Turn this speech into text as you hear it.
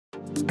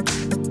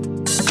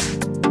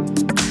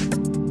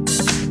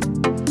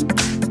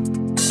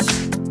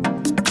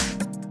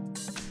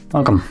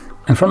Welcome.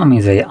 In front of me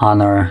is a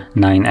Honor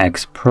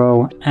 9X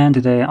Pro, and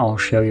today I'll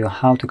show you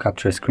how to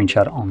capture a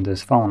screenshot on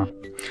this phone.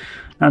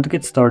 Now, to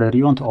get started,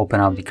 you want to open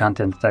up the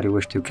content that you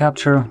wish to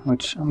capture,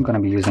 which I'm going to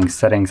be using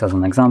settings as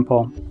an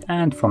example,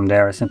 and from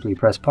there simply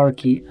press power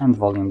key and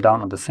volume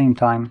down at the same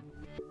time.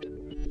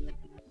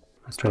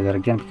 Let's try that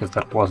again because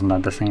that wasn't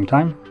at the same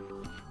time.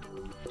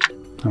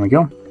 There we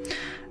go.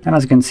 And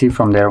as you can see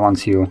from there,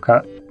 once you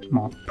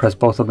press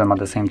both of them at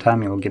the same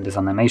time, you will get this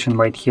animation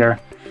right here.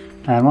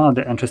 And one of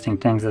the interesting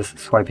things is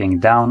swiping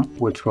down,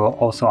 which will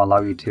also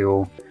allow you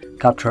to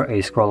capture a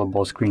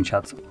scrollable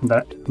screenshot.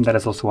 That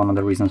is also one of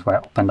the reasons why I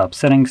opened up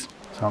settings.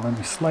 So let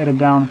me slide it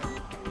down,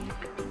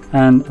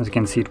 and as you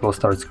can see, it will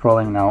start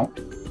scrolling. Now,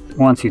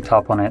 once you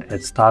tap on it,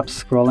 it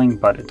stops scrolling,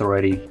 but it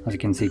already, as you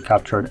can see,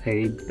 captured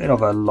a bit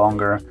of a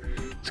longer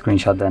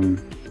screenshot than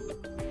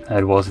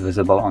it was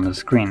visible on the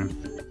screen.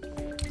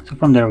 So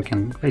from there, we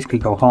can basically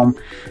go home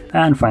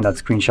and find that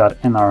screenshot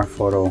in our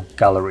photo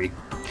gallery.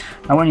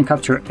 Now, when you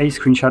capture a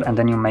screenshot and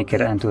then you make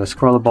it into a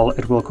scrollable,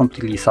 it will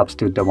completely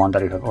substitute the one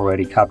that you have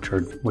already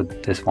captured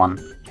with this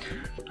one.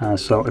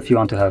 So if you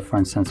want to have, for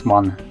instance,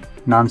 one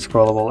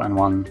non-scrollable and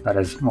one that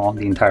is, well,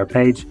 the entire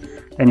page,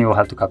 then you will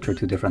have to capture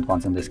two different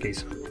ones in this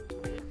case.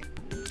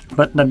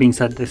 But that being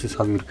said, this is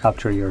how you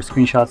capture your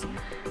screenshots.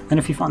 And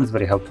if you found this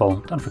very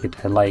helpful, don't forget to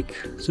hit like,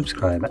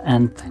 subscribe,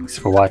 and thanks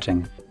for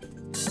watching.